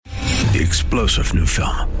The explosive new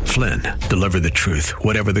film, Flynn, deliver the truth,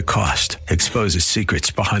 whatever the cost, exposes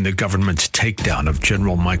secrets behind the government's takedown of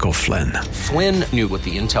General Michael Flynn. Flynn knew what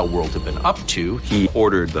the intel world had been up to. He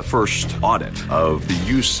ordered the first audit of the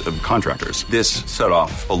use of contractors. This set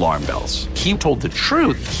off alarm bells. He told the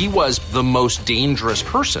truth. He was the most dangerous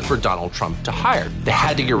person for Donald Trump to hire. They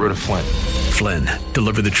had to get rid of Flynn. Flynn,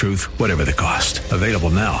 deliver the truth, whatever the cost. Available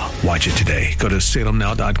now. Watch it today. Go to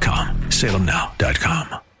salemnow.com.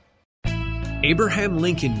 salemnow.com. Abraham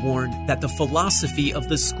Lincoln warned that the philosophy of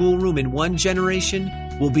the schoolroom in one generation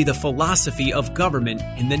will be the philosophy of government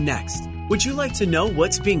in the next. Would you like to know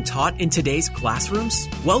what's being taught in today's classrooms?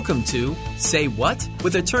 Welcome to Say What?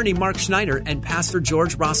 With attorney Mark Schneider and Pastor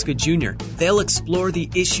George Rosca Jr. They'll explore the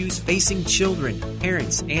issues facing children,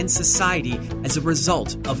 parents, and society as a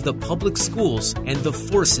result of the public schools and the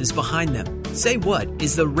forces behind them. Say What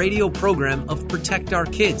is the radio program of Protect Our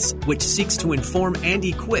Kids, which seeks to inform and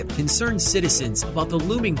equip concerned citizens about the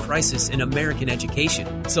looming crisis in American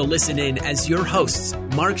education. So listen in as your hosts,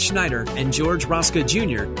 Mark Schneider and George Rosca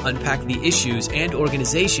Jr., unpack the issues and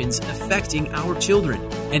organizations affecting our children.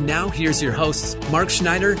 And now here's your hosts, Mark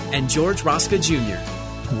Schneider and George Rosca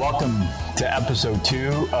Jr. Welcome to episode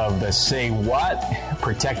 2 of the Say What?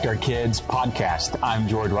 Protect Our Kids podcast. I'm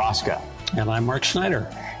George Rosca. And I'm Mark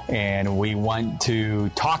Schneider. And we want to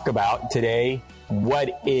talk about today,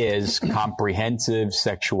 what is comprehensive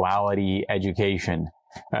sexuality education?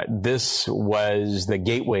 This was the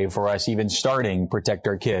gateway for us even starting Protect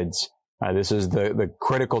Our Kids. This is the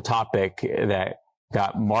critical topic that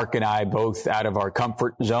got Mark and I both out of our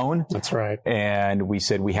comfort zone. That's right. And we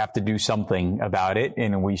said we have to do something about it.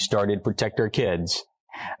 And we started Protect Our Kids.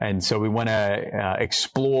 And so we want to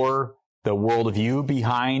explore the worldview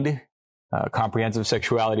behind comprehensive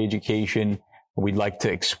sexuality education. We'd like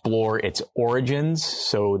to explore its origins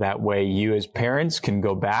so that way you as parents can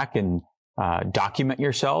go back and document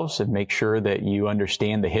yourselves and make sure that you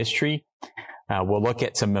understand the history. We'll look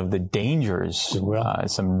at some of the dangers,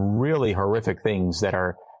 some really horrific things that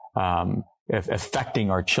are affecting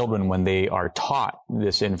our children when they are taught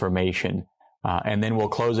this information. And then we'll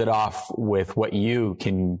close it off with what you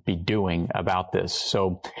can be doing about this.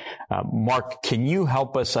 So, Mark, can you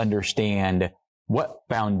help us understand what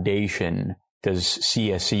foundation does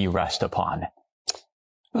CSE rest upon?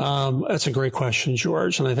 That's a great question,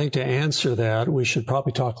 George. And I think to answer that, we should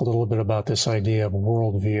probably talk a little bit about this idea of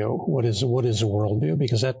worldview. What is a worldview?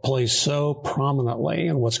 Because that plays so prominently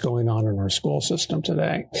in what's going on in our school system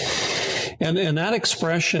today. And that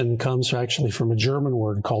expression comes actually from a German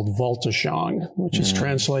word called Weltanschauung, which is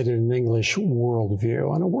translated in English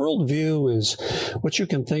worldview. And a worldview is what you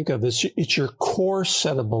can think of as it's your core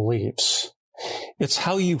set of beliefs. It's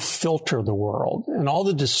how you filter the world and all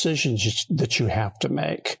the decisions that you have to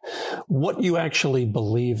make, what you actually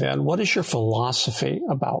believe in, what is your philosophy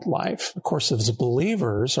about life. Of course, as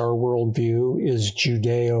believers, our worldview is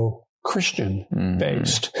Judeo-Christian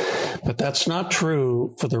based. But that's not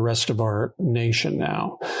true for the rest of our nation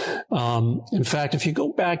now. In fact, if you go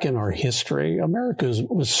back in our history, America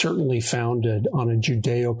was certainly founded on a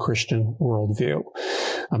Judeo-Christian worldview.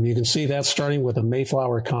 You can see that starting with the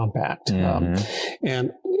Mayflower Compact. And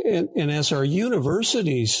as our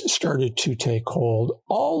universities started to take hold,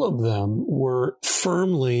 all of them were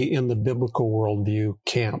firmly in the biblical worldview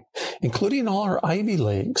camp, including all our Ivy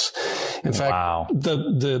Leagues. In fact,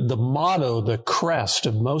 the motto, the crest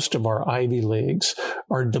of most of our Ivy Leagues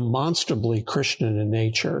are demonstrably Christian in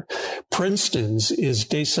nature. Princeton's is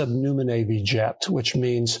De Sub Numine Viget, which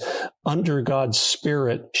means under God's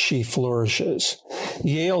Spirit she flourishes.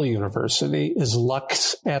 Yale University is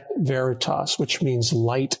Lux et Veritas, which means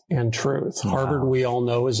light and truth. Wow. Harvard, we all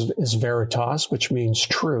know, is Veritas, which means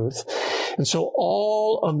truth. And so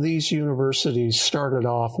all of these universities started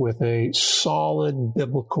off with a solid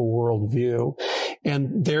biblical worldview.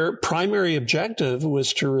 And their primary objective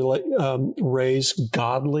was to raise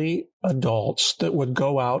godly adults that would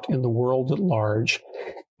go out in the world at large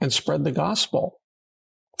and spread the gospel.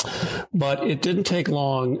 But it didn't take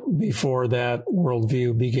long before that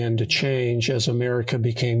worldview began to change as America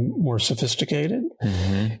became more sophisticated.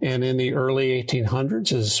 And in the early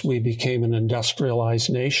 1800s, as we became an industrialized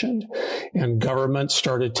nation and government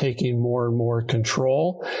started taking more and more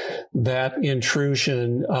control, that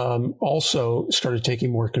intrusion also started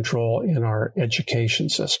taking more control in our education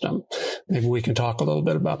system. Maybe we can talk a little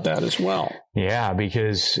bit about that as well. Yeah,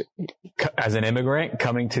 because as an immigrant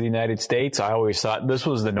coming to the United States, I always thought this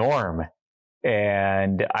was the norm.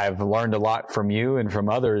 And I've learned a lot from you and from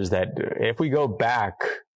others that if we go back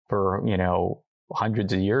for,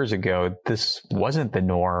 hundreds of years ago, this wasn't the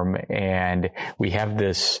norm. And we have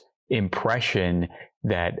this impression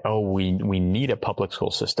that, we need a public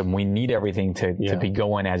school system. We need everything to be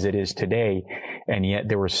going as it is today. And yet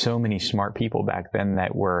there were so many smart people back then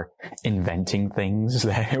that were inventing things,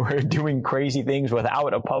 that were doing crazy things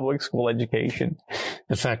without a public school education.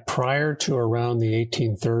 In fact, prior to around the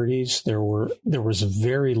 1830s, there was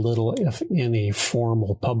very little, if any,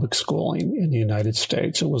 formal public schooling in the United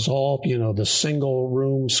States. It was all, the single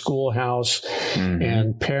room schoolhouse,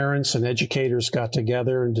 and parents and educators got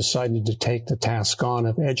together and decided to take the task on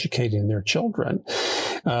of educating their children.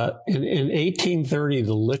 In 1830,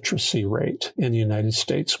 the literacy rate in the United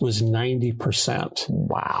States was 90%.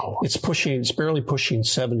 Wow. It's barely pushing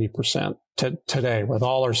 70% today with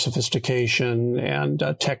all our sophistication and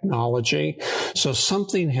technology. So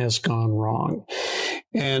something has gone wrong.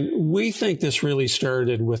 And we think this really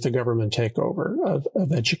started with the government takeover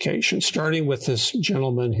of education, starting with this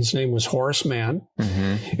gentleman. His name was Horace Mann,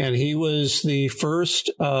 and he was the first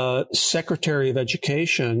Secretary of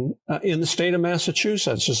Education in the state of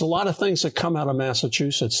Massachusetts. There's a lot of things that come out of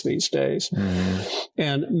Massachusetts these days.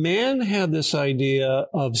 And Mann had this idea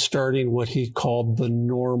of starting what he called the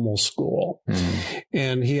normal school.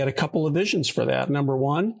 And he had a couple of visions for that. Number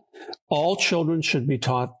one, all children should be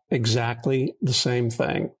taught exactly the same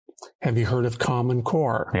thing. Have you heard of Common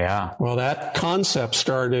Core? Yeah. Well, that concept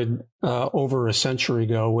started over a century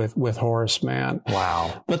ago with Horace Mann.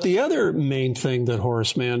 Wow. But the other main thing that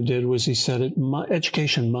Horace Mann did was he said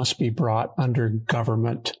education must be brought under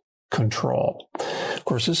government control. Of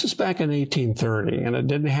course, this is back in 1830, and it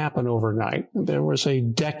didn't happen overnight. There was a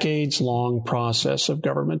decades-long process of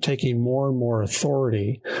government taking more and more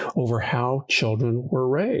authority over how children were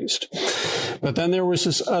raised. But then there was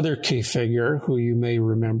this other key figure who you may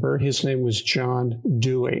remember. His name was John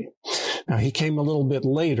Dewey. Now, he came a little bit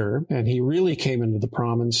later, and he really came into the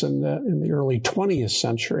prominence in the early 20th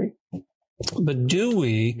century. But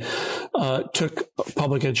Dewey took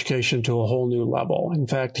public education to a whole new level. In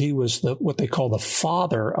fact, he was what they call the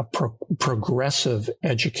father of progressive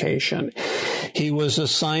education. He was a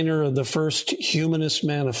signer of the first Humanist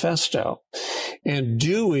Manifesto. And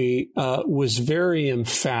Dewey was very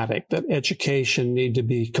emphatic that education needed to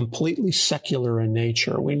be completely secular in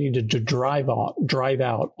nature. We needed to drive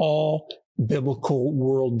out all biblical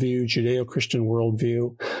worldview, Judeo-Christian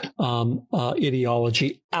worldview,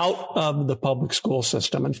 ideology out of the public school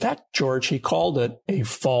system. In fact, George, he called it a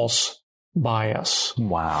false bias.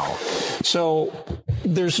 Wow. So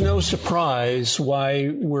there's no surprise why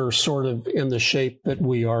we're sort of in the shape that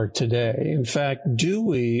we are today. In fact,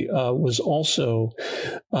 Dewey was also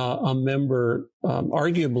a member,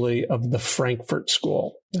 arguably, of the Frankfurt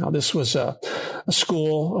School. Now, this was a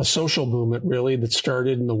school, a social movement, really, that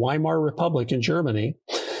started in the Weimar Republic in Germany,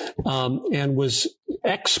 and was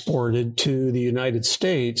exported to the United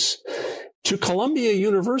States, to Columbia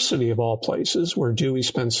University, of all places, where Dewey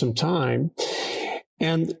spent some time.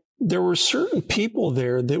 And there were certain people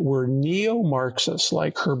there that were neo-Marxists,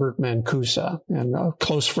 like Herbert Mancuso, and a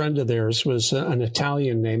close friend of theirs was an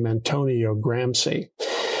Italian named Antonio Gramsci.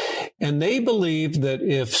 And they believed that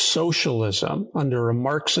if socialism under a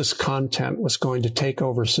Marxist content was going to take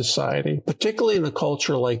over society, particularly in a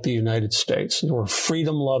culture like the United States, there were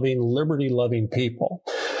freedom-loving, liberty-loving people,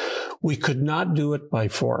 we could not do it by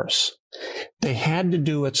force. They had to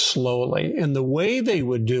do it slowly. And the way they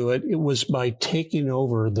would do it, it was by taking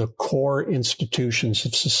over the core institutions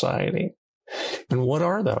of society. And what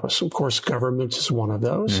are those? Of course, government is one of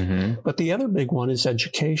those. But the other big one is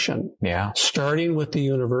education. Yeah. Starting with the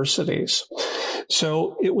universities.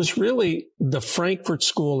 So it was really the Frankfurt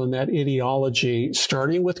School and that ideology,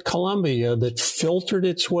 starting with Columbia, that filtered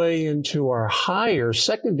its way into our higher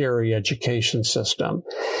secondary education system.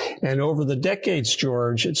 And over the decades,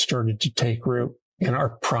 George, it started to take root in our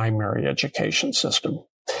primary education system.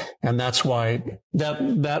 And that's why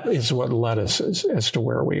that is what led us as to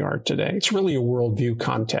where we are today. It's really a worldview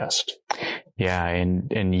contest. Yeah,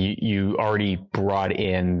 and you already brought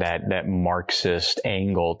in that Marxist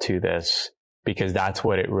angle to this, because that's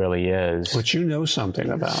what it really is. Which you know something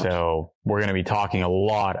about. So we're going to be talking a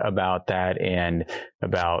lot about that and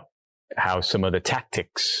about how some of the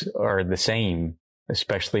tactics are the same,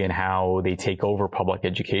 especially in how they take over public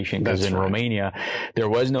education. Because in Romania, there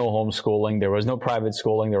was no homeschooling, there was no private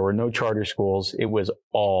schooling, there were no charter schools. It was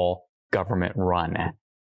all government run.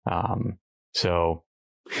 So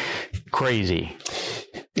crazy.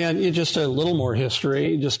 And just a little more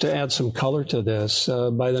history, just to add some color to this.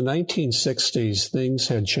 By the 1960s, things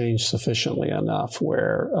had changed sufficiently enough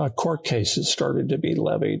where court cases started to be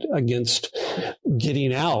levied against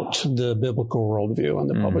getting out the biblical worldview in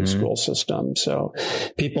the public school system. So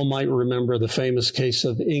people might remember the famous case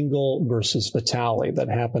of Engel versus Vitale that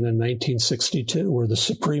happened in 1962, where the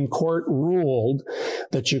Supreme Court ruled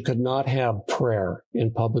that you could not have prayer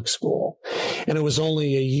in public school. And it was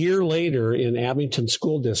only a year later in Abington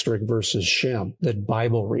School District versus Shem that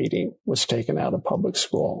Bible reading was taken out of public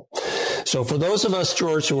school. So for those of us,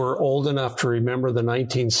 George, who are old enough to remember the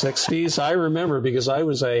 1960s, I remember because I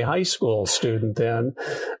was a high school student then,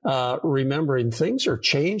 remembering things are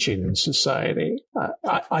changing in society.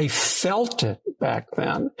 I felt it back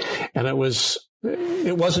then. And it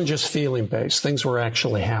wasn't just feeling based. Things were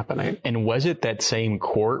actually happening. And was it that same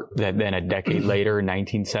court that then a decade later, in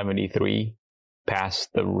 1973,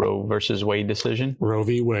 passed the Roe versus Wade decision? Roe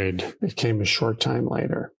v. Wade. It came a short time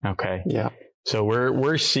later. Okay. Yeah. So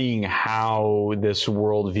we're seeing how this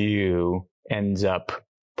worldview ends up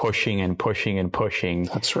pushing and pushing and pushing.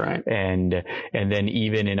 That's right. And then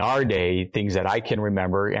even in our day, things that I can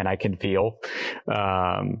remember and I can feel,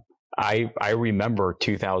 I remember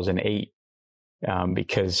 2008.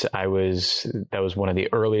 Because that was one of the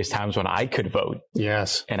earliest times when I could vote.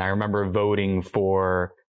 Yes. And I remember voting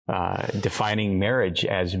for defining marriage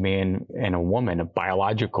as man and a woman, a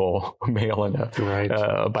biological male and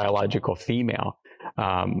a biological female.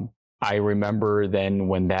 I remember then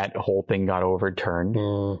when that whole thing got overturned.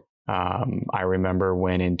 I remember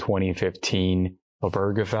when in 2015,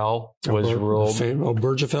 Obergefell was ruled.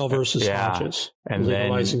 Obergefell versus Hodges, and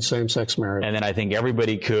legalizing same-sex marriage. And then I think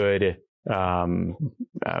everybody could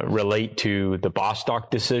relate to the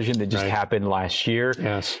Bostock decision that just happened last year.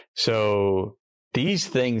 Yes. So these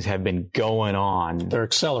things have been going on. They're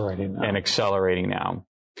accelerating now.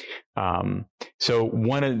 So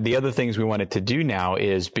one of the other things we wanted to do now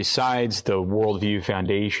is, besides the Worldview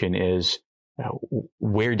Foundation, is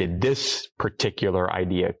where did this particular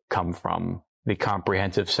idea come from? The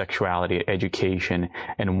comprehensive sexuality education,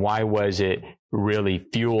 and why was it really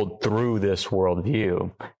fueled through this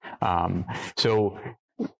worldview? So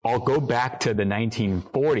I'll go back to the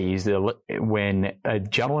 1940s, when a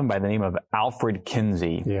gentleman by the name of Alfred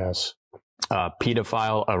Kinsey, a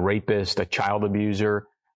pedophile, a rapist, a child abuser,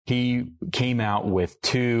 he came out with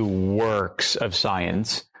two works of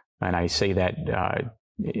science, and I say that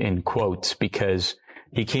in quotes because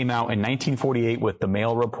he came out in 1948 with the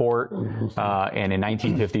male report, and in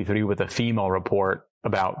 1953 with a female report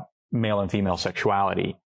about male and female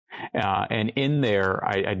sexuality. And in there,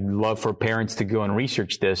 I'd love for parents to go and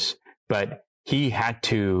research this, but he had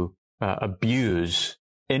to abuse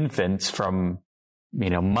infants from,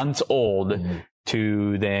 months old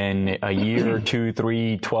to then a year, 2,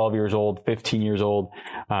 3, 12 years old, 15 years old,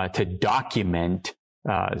 to document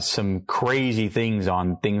some crazy things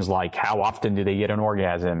on things like how often do they get an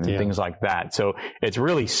orgasm and things like that. So it's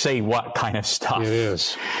really say what kind of stuff. It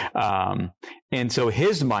is. And so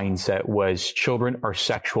his mindset was children are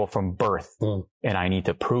sexual from birth and I need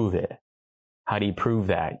to prove it. How do you prove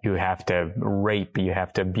that? You have to rape, you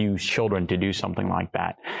have to abuse children to do something like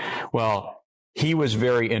that. Well, he was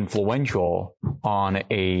very influential on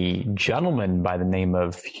a gentleman by the name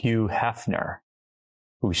of Hugh Hefner,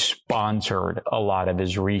 who sponsored a lot of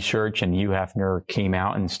his research, and Hugh Hefner came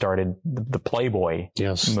out and started the Playboy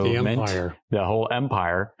movement, the whole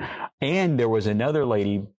empire. And there was another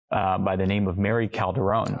lady by the name of Mary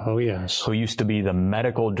Calderone, who used to be the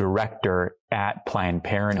medical director at Planned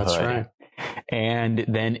Parenthood. That's right. And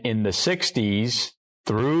then in the 60s,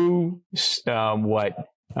 through what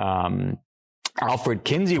Alfred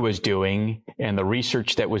Kinsey was doing and the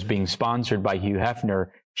research that was being sponsored by Hugh Hefner,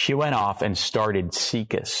 she went off and started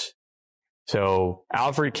SIECUS. So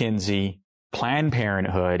Alfred Kinsey, Planned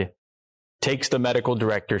Parenthood, takes the medical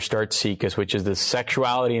director, starts SIECUS, which is the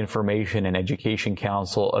Sexuality Information and Education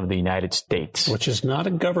Council of the United States. Which is not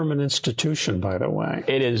a government institution, by the way.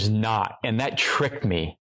 It is not. And that tricked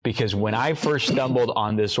me, because when I first stumbled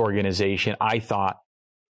on this organization, I thought,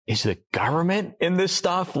 is the government in this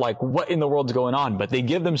stuff? Like, what in the world's going on? But they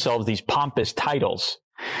give themselves these pompous titles.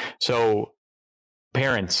 So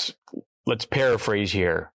parents, let's paraphrase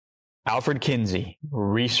here. Alfred Kinsey,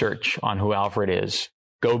 research on who Alfred is.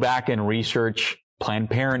 Go back and research Planned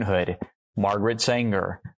Parenthood, Margaret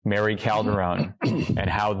Sanger, Mary Calderone, and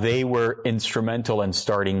how they were instrumental in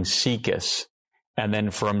starting SIECUS. And then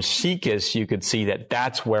from SIECUS, you could see that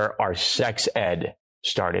that's where our sex ed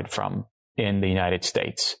started from in the United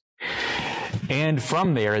States. And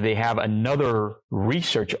from there, they have another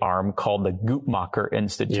research arm called the Guttmacher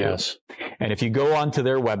Institute. Yes. And if you go onto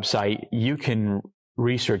their website, you can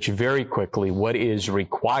research very quickly what is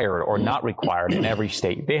required or not required in every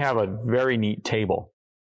state. They have a very neat table,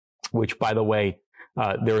 which, by the way,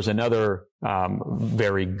 there's another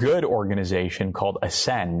very good organization called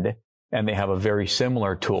Ascend, and they have a very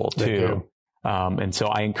similar tool too. And so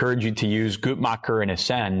I encourage you to use Guttmacher and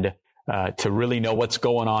Ascend to really know what's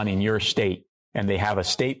going on in your state. And they have a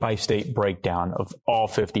state-by-state breakdown of all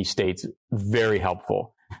 50 states. Very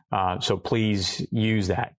helpful. So please use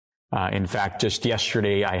that. In fact, just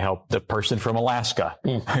yesterday, I helped the person from Alaska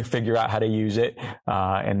figure out how to use it.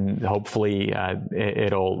 And hopefully,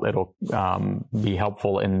 it'll be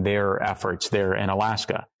helpful in their efforts there in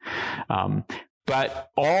Alaska.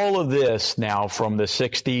 But all of this now from the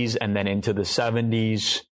 60s and then into the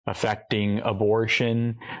 70s affecting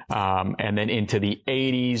abortion, and then into the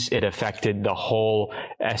 80s, it affected the whole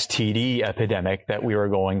STD epidemic that we were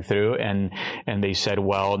going through. And they said,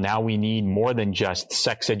 well, now we need more than just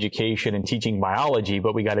sex education and teaching biology,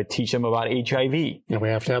 but we got to teach them about HIV. And we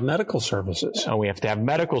have to have medical services. And we have to have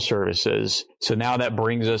medical services. So now that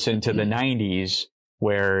brings us into the 90s,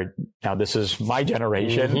 where now this is my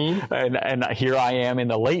generation, and here I am in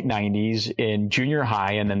the late 90s in junior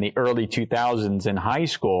high and then the early 2000s in high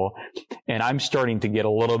school, and I'm starting to get a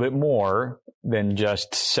little bit more than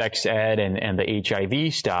just sex ed and the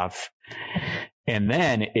HIV stuff. And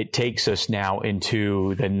then it takes us now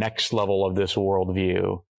into the next level of this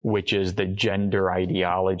worldview, which is the gender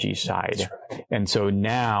ideology side. Right. And so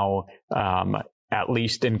now, at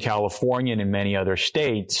least in California and in many other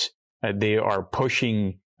states, they are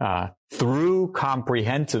pushing through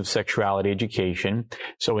comprehensive sexuality education.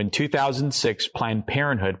 So in 2006, Planned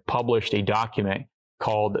Parenthood published a document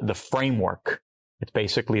called The Framework. It's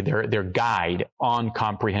basically their guide on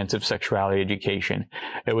comprehensive sexuality education.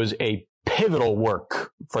 It was a pivotal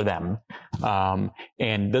work for them.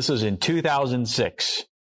 And this is in 2006.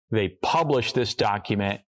 They published this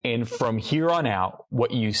document. And from here on out, what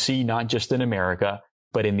you see, not just in America,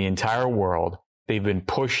 but in the entire world, they've been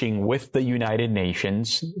pushing with the United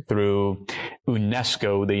Nations through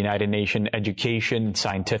UNESCO, the United Nations Education and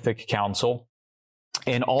Scientific Council,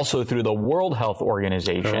 and also through the World Health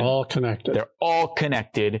Organization. They're all connected. They're all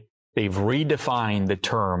connected. They've redefined the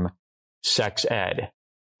term sex ed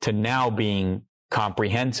to now being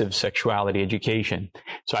comprehensive sexuality education.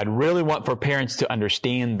 So I'd really want for parents to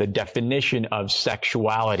understand the definition of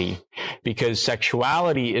sexuality, because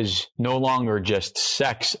sexuality is no longer just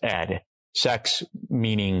sex ed. Sex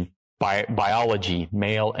meaning biology,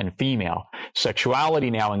 male and female. Sexuality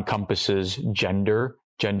now encompasses gender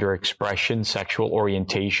expression, sexual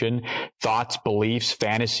orientation, thoughts, beliefs,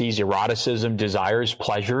 fantasies, eroticism, desires,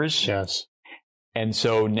 pleasures. Yes. And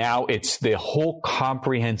so now it's the whole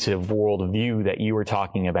comprehensive worldview that you were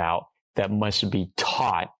talking about that must be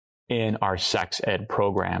taught in our sex ed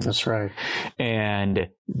programs. That's right. And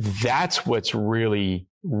that's what's really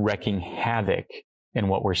wreaking havoc in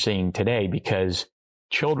what we're seeing today, because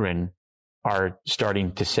children are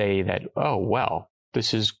starting to say that, oh, well,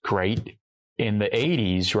 this is great. In the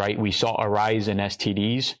 80s, right, we saw a rise in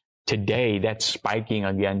STDs. Today, that's spiking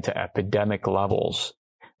again to epidemic levels,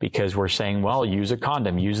 because we're saying, well, use a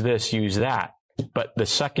condom, use this, use that. But the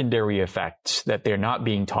secondary effects that they're not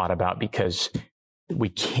being taught about, because we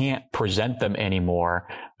can't present them anymore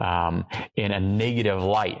in a negative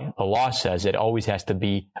light. The law says it always has to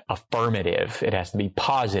be affirmative. It has to be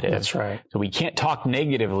positive. That's right. So we can't talk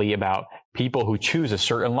negatively about people who choose a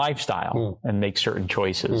certain lifestyle and make certain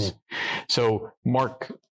choices. So,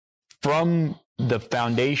 Mark, from the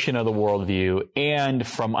foundation of the worldview and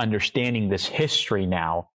from understanding this history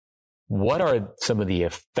now, what are some of the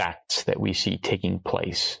effects that we see taking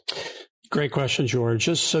place? Great question, George.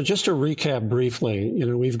 Just to recap briefly,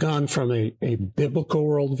 we've gone from a biblical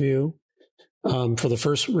worldview for the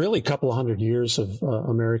first really couple of hundred years of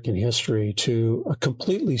American history to a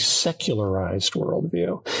completely secularized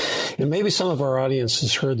worldview. And maybe some of our audience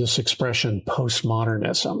has heard this expression,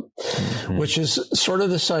 postmodernism, which is sort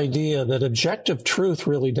of this idea that objective truth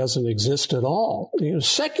really doesn't exist at all.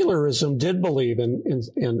 Secularism did believe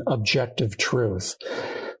in objective truth.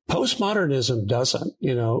 Postmodernism doesn't.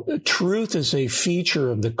 Truth is a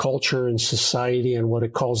feature of the culture and society and what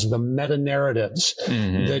it calls the meta-narratives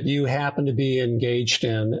that you happen to be engaged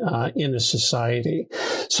in a society.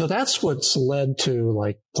 So that's what's led to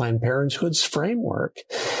like Planned Parenthood's framework.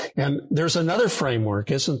 And there's another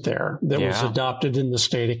framework, isn't there, that was adopted in the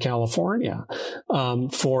state of California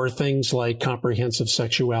for things like comprehensive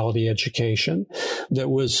sexuality education, that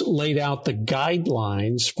was laid out the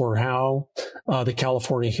guidelines for how the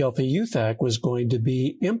California Healthy Youth Act was going to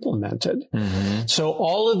be implemented. So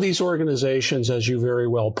all of these organizations, as you very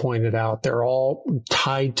well pointed out, they're all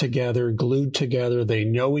tied together, glued together. They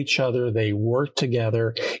know each other. They work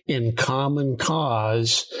together in common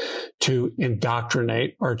cause to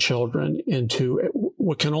indoctrinate our children into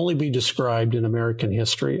what can only be described in American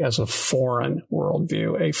history as a foreign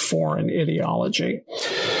worldview, a foreign ideology.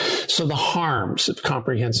 So the harms of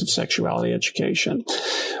comprehensive sexuality education.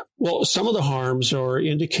 Well, some of the harms are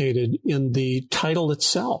indicated in the title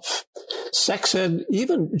itself. Sex ed,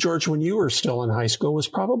 even, George, when you were still in high school, was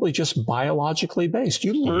probably just biologically based.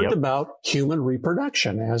 You learned about human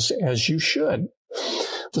reproduction, as you should.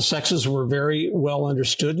 The sexes were very well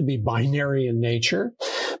understood to be binary in nature.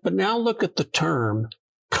 But now look at the term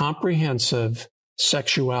comprehensive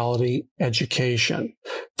sexuality education.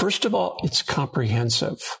 First of all, it's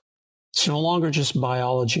comprehensive. It's no longer just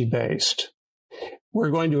biology based. We're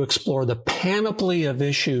going to explore the panoply of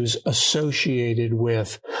issues associated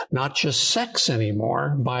with not just sex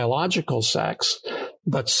anymore, biological sex,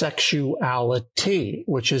 but sexuality,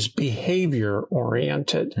 which is behavior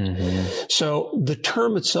oriented. Mm-hmm. So the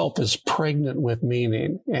term itself is pregnant with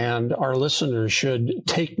meaning, and our listeners should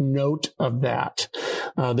take note of that.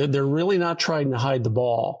 They're really not trying to hide the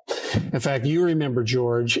ball. In fact, you remember,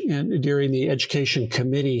 George, during the Education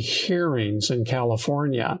Committee hearings in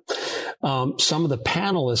California, some of the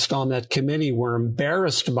panelists on that committee were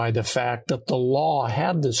embarrassed by the fact that the law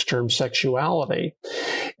had this term sexuality.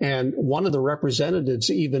 And one of the representatives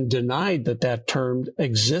even denied that that term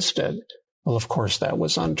existed. Well, of course, that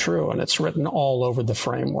was untrue, and it's written all over the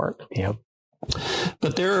framework. Yep.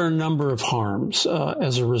 But there are a number of harms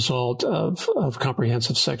as a result of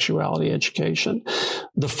comprehensive sexuality education.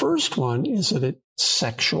 The first one is that it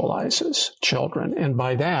sexualizes children. And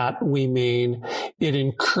by that, we mean it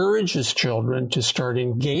encourages children to start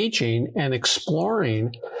engaging and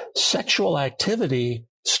exploring sexual activity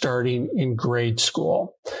starting in grade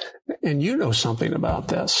school. And you know something about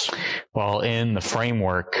this. Well, in the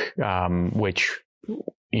framework, which,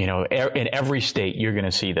 in every state, you're going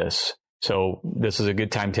to see this. So this is a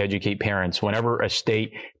good time to educate parents. Whenever a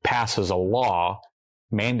state passes a law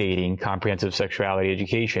mandating comprehensive sexuality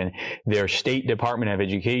education, their state Department of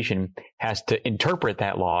Education has to interpret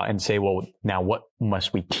that law and say, well, now what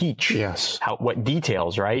must we teach? Yes. What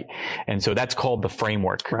details, right? And so that's called the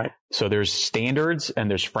framework. Right. So there's standards and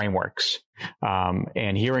there's frameworks.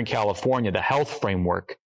 And here in California, the health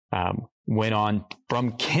framework went on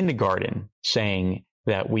from kindergarten saying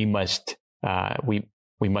that we must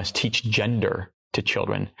teach gender to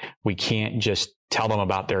children. We can't just tell them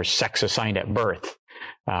about their sex assigned at birth.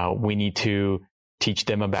 We need to teach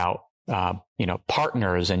them about,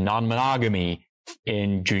 partners and non-monogamy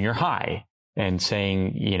in junior high, and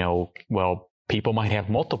saying, people might have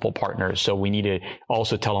multiple partners. So we need to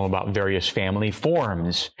also tell them about various family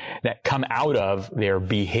forms that come out of their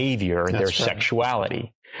behavior, their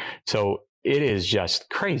sexuality. So it is just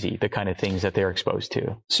crazy, the kind of things that they're exposed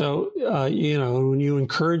to. So, when you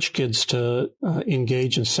encourage kids to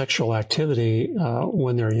engage in sexual activity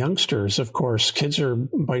when they're youngsters, of course, kids are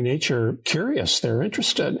by nature curious. They're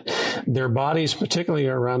interested. Their bodies, particularly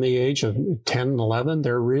around the age of 10 and 11,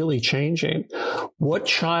 they're really changing. What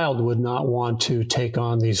child would not want to take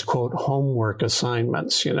on these, quote, homework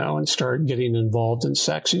assignments, and start getting involved in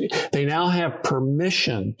sex? They now have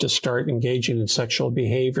permission to start engaging in sexual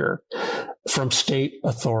behavior from state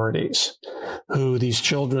authorities, who these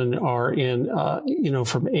children are in,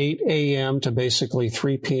 from 8 a.m. to basically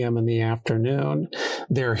 3 p.m. in the afternoon.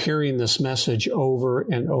 They're hearing this message over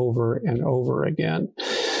and over and over again.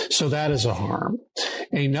 So that is a harm.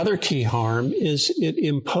 Another key harm is it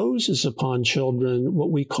imposes upon children what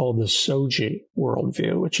we call the SOGI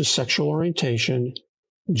worldview, which is sexual orientation,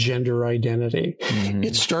 gender identity. Mm-hmm.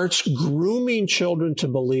 It starts grooming children to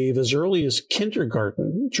believe as early as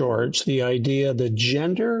kindergarten, George, the idea that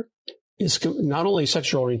gender is not only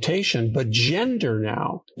sexual orientation, but gender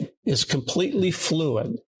now is completely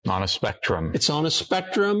fluid. On a spectrum. It's on a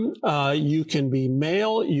spectrum. You can be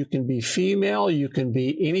male, you can be female, you can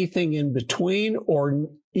be anything in between, or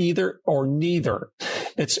either or neither.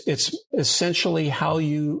 It's essentially how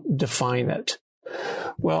you define it.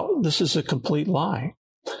 Well, this is a complete lie.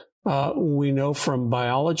 We know from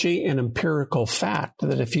biology and empirical fact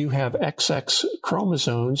that if you have XX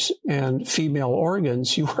chromosomes and female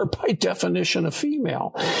organs, you are by definition a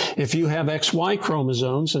female. If you have XY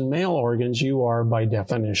chromosomes and male organs, you are by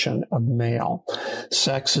definition a male.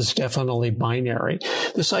 Sex is definitely binary.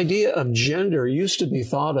 This idea of gender used to be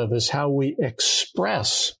thought of as how we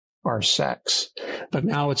express our sex, but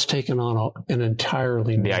now it's taken on an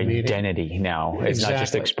entirely new meaning. The identity now. It's exactly. Not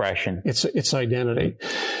just expression. It's identity.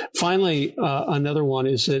 Finally, another one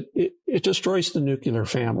is that it destroys the nuclear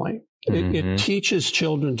family. It teaches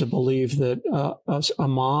children to believe that a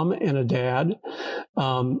mom and a dad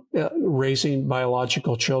raising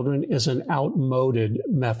biological children is an outmoded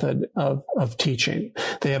method of teaching.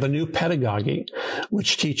 They have a new pedagogy,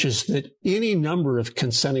 which teaches that any number of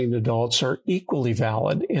consenting adults are equally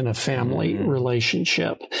valid in a family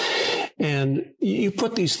relationship. And you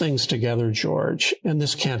put these things together, George, and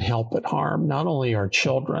this can't help but harm not only our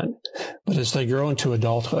children, but as they grow into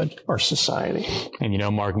adulthood, our society. And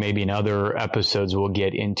Mark, maybe in other episodes, we'll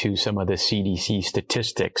get into some of the CDC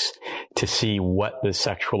statistics to see what the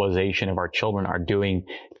sexualization of our children are doing,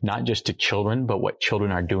 not just to children, but what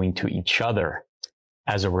children are doing to each other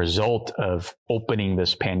as a result of opening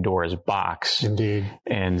this Pandora's box. Indeed.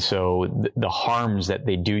 And so the harms that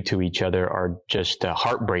they do to each other are just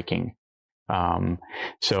heartbreaking.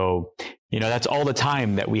 That's all the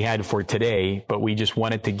time that we had for today, but we just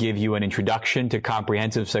wanted to give you an introduction to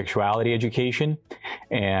comprehensive sexuality education.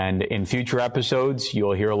 And in future episodes,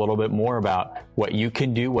 you'll hear a little bit more about what you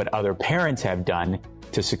can do, what other parents have done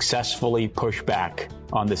to successfully push back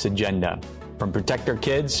on this agenda. From Protect Our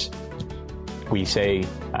Kids, we say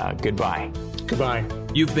goodbye. Goodbye.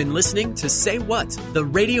 You've been listening to Say What, the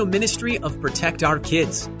radio ministry of Protect Our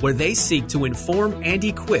Kids, where they seek to inform and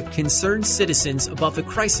equip concerned citizens about the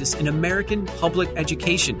crisis in American public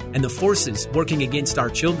education and the forces working against our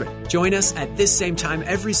children. Join us at this same time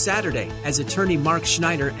every Saturday as attorney Mark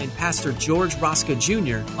Schneider and Pastor George Rosca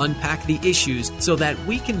Jr. unpack the issues so that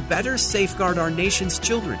we can better safeguard our nation's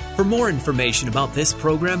children. For more information about this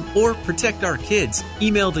program or Protect Our Kids,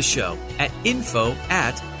 email the show at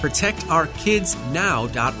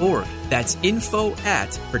info@protectourkidsnow.org. That's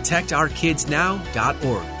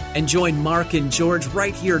info@protectourkidsnow.org. And join Mark and George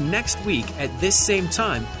right here next week at this same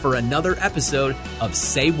time for another episode of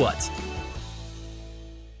Say What.